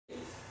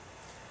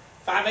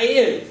5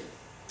 a.m.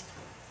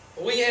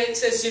 It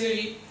says,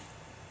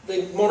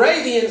 the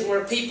Moravians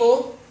were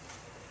people,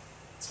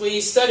 as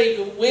we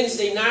studied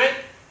Wednesday night.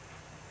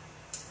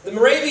 The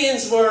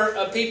Moravians were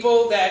a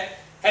people that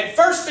had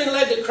first been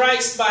led to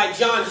Christ by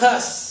John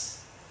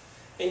Huss.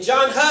 And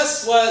John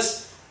Huss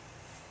was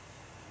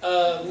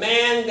a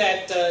man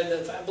that,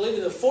 I believe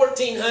in the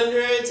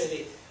 1400s, and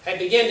he had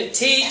begun to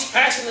teach,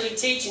 passionately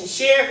teach and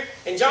share.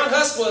 And John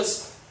Huss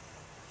was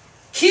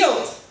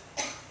killed.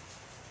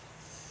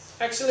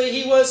 Actually,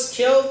 he was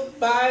killed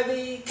by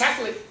the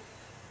Catholic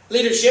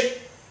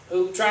leadership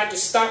who tried to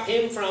stop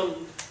him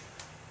from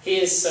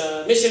his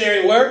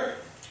missionary work.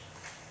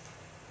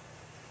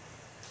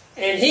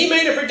 And he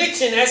made a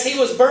prediction as he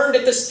was burned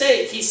at the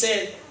stake. He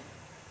said,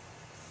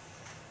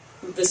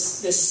 the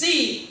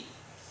seed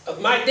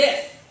of my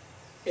death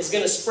is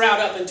going to sprout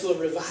up into a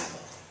revival.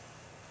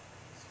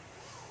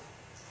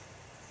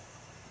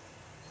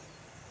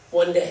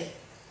 One day.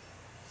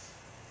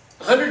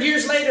 100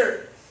 years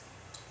later,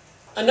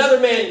 another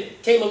man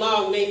came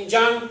along named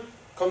John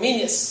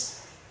Comenius.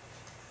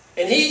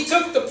 And he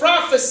took the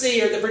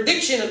prophecy or the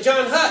prediction of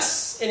John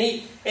Huss, and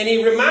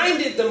he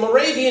reminded the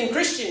Moravian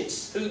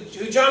Christians, who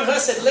John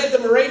Huss had led the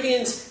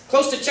Moravians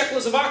close to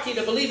Czechoslovakia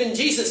to believe in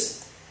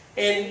Jesus.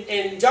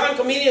 And John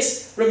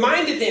Comenius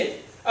reminded them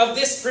of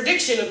this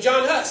prediction of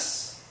John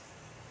Huss.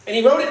 And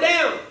he wrote it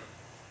down.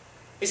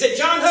 He said,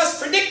 John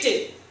Huss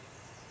predicted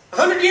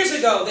 100 years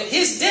ago that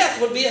his death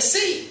would be a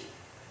seed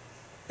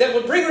that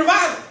would bring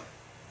revival.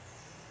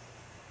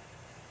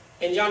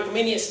 And John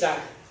Comenius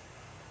died.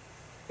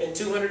 And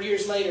 200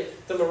 years later,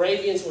 the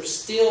Moravians were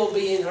still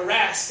being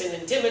harassed and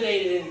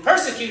intimidated and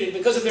persecuted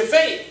because of their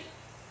faith.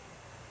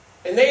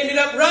 And they ended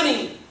up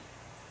running.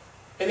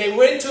 And they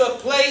went to a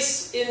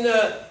place in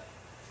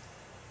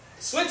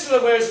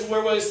Switzerland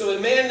where was a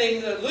man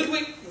named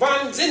Ludwig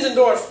von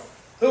Zinzendorf,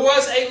 who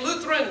was a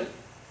Lutheran.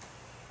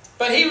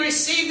 But he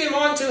received them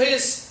onto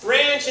his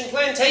ranch and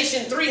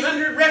plantation.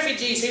 300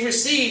 refugees he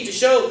received to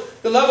show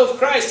the love of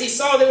Christ. He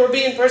saw they were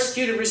being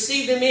persecuted,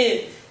 received them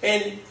in.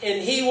 And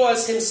he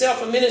was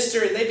himself a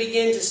minister, and they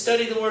began to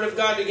study the Word of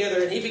God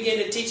together, and he began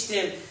to teach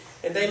them,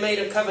 and they made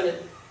a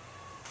covenant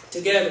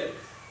together.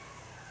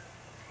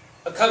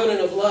 A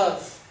covenant of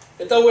love.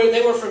 That though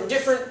they were from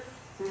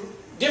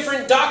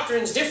different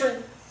doctrines,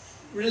 different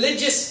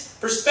religious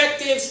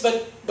perspectives,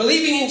 but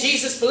believing in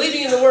Jesus,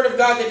 believing in the Word of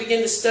God, they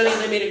began to study, and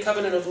they made a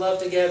covenant of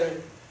love together.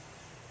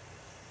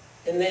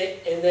 And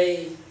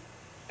they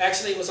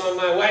actually, it was on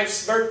my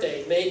wife's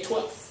birthday, May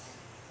 12th.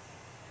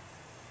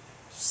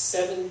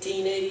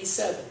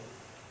 1787,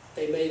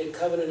 they made a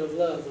covenant of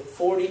love with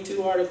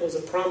 42 articles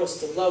of promise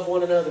to love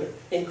one another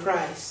in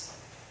Christ.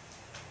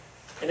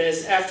 And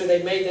after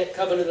they made that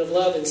covenant of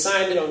love and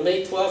signed it on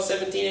May 12,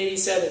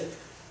 1787,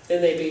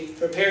 then they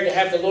prepared to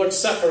have the Lord's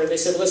Supper. And they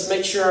said, let's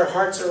make sure our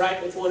hearts are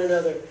right with one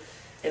another.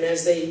 And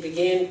as they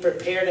began to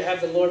prepare to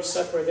have the Lord's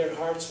Supper, their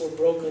hearts were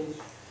broken.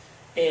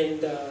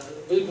 And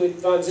Ludwig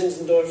von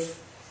Zinzendorf,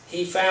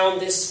 he found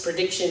this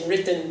prediction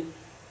written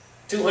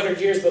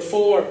 200 years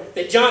before,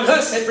 that John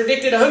Huss had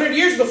predicted 100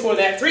 years before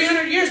that,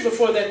 300 years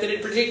before that, that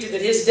had predicted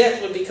that his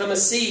death would become a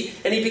seed.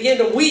 And he began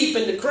to weep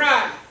and to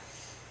cry.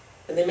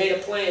 And they made a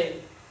plan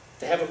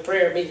to have a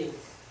prayer meeting,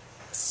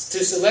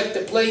 to select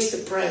a place to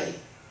pray.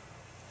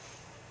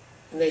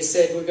 And they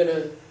said, we're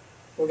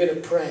gonna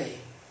pray.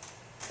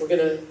 We're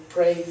gonna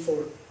pray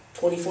for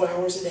 24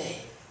 hours a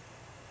day.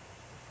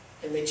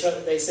 And they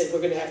said,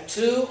 we're gonna have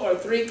 2 or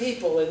 3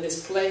 people in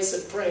this place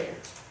of prayer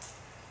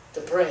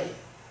to pray.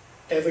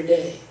 Every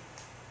day.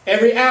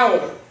 Every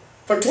hour.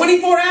 For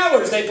 24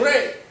 hours they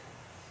prayed.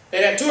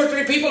 They'd have 2 or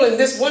 3 people in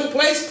this one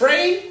place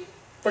praying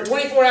for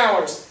 24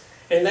 hours.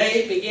 And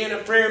they began a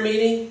prayer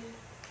meeting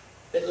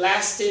that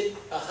lasted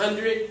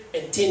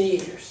 110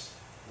 years.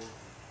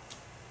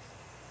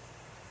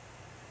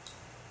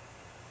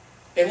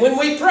 And when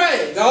we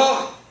pray,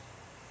 God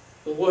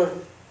will work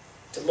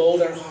to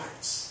mold our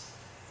hearts.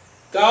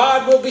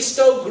 God will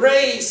bestow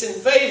grace and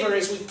favor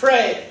as we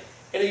pray.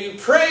 And if you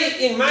pray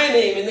in my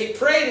name, and they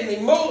prayed and they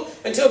molded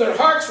until their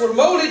hearts were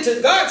molded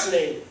to God's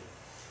name.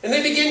 And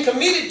they began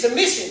committed to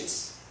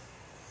missions.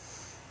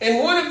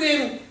 And one of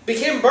them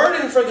became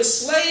burdened for the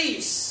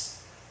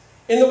slaves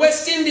in the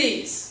West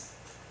Indies.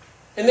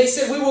 And they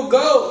said, we will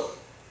go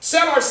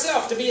sell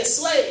ourselves to be a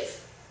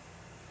slave.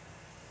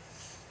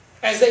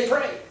 As they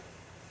prayed,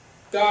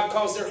 God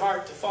caused their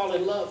heart to fall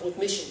in love with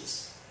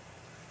missions.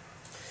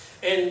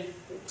 And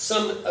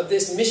some of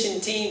this mission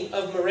team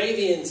of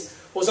Moravians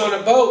was on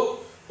a boat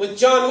with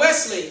John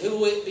Wesley, who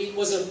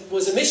was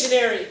a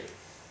missionary.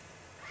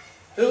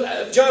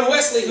 John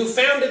Wesley, who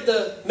founded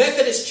the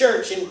Methodist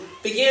Church and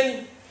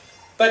began.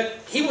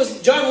 But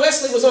John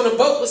Wesley was on a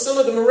boat with some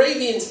of the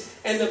Moravians,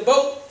 and the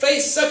boat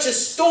faced such a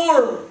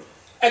storm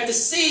at the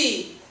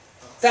sea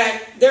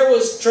that there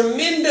was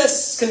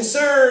tremendous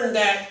concern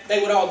that they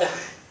would all die.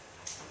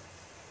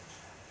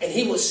 And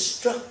he was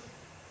struck.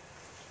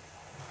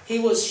 He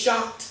was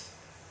shocked.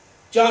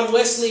 John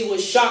Wesley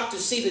was shocked to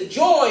see the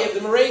joy of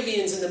the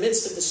Moravians in the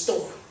midst of the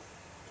storm.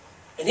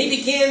 And he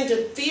began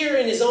to fear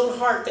in his own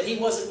heart that he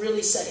wasn't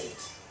really saved.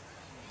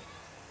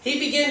 He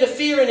began to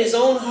fear in his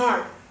own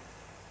heart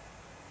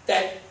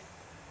that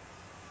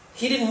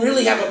he didn't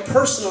really have a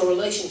personal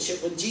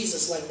relationship with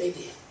Jesus like they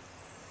did.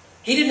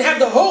 He didn't have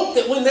the hope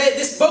that when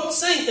this boat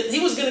sank that he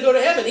was going to go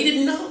to heaven. He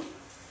didn't know.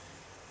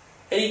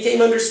 And he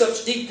came under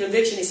such deep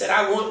conviction. He said,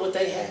 I want what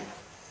they have.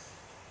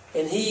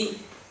 And he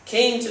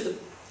came to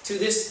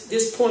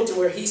this point to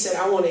where he said,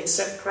 I want to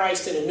accept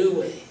Christ in a new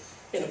way,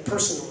 in a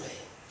personal way.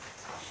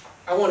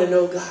 I want to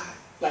know God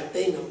like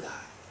they know God.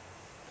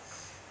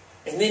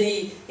 And then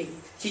he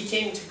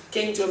came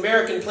to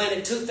America and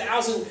planted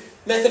 2,000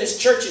 Methodist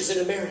churches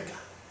in America.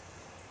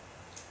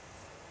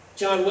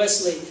 John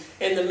Wesley.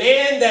 And the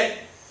man that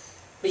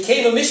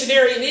became a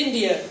missionary in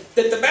India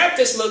that the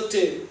Baptists looked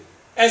to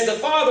as the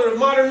father of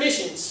modern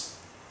missions,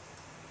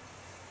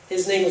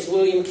 his name was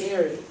William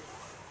Carey.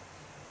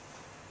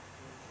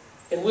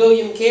 And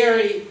William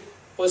Carey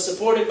was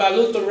supported by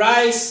Luther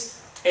Rice.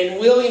 And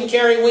William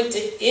Carey went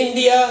to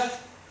India.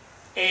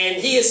 And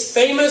he is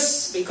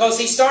famous because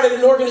he started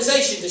an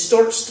organization to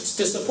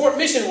support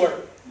mission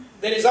work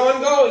that is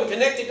ongoing,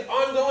 connected,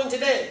 ongoing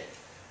today.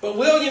 But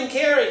William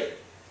Carey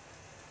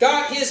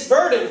got his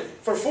burden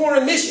for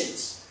foreign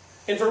missions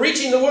and for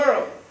reaching the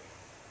world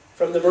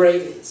from the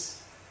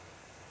Moravians.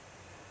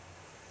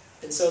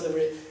 And so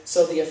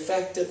the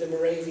effect of the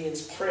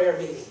Moravians' prayer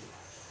meeting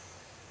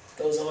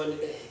goes on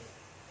today.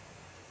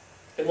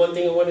 And one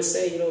thing I want to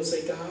say,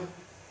 say, God,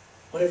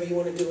 whatever you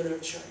want to do in our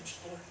church,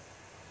 Lord.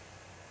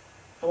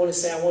 I want to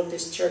say, I want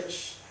this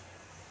church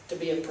to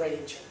be a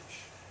praying church.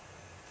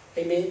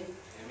 Amen?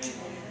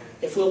 Amen.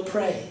 If we'll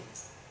pray,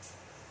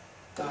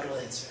 God will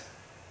answer.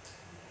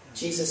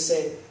 Jesus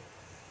said,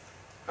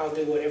 I'll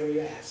do whatever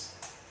you ask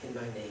in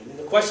my name. And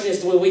the question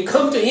is, will we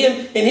come to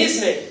Him in His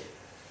name?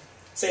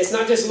 Say, it's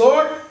not just,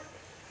 Lord,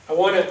 I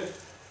want a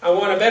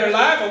better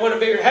life, I want a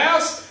bigger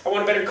house, I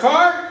want a better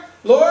car.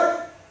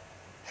 Lord,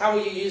 how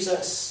will you use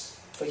us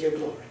for your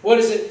glory? What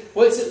is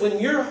it when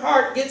your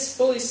heart gets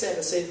fully set?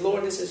 I say,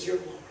 Lord, this is your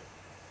glory.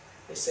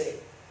 They say,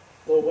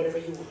 Lord, whatever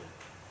you want.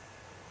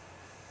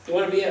 You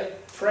want to be a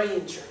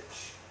praying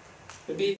church.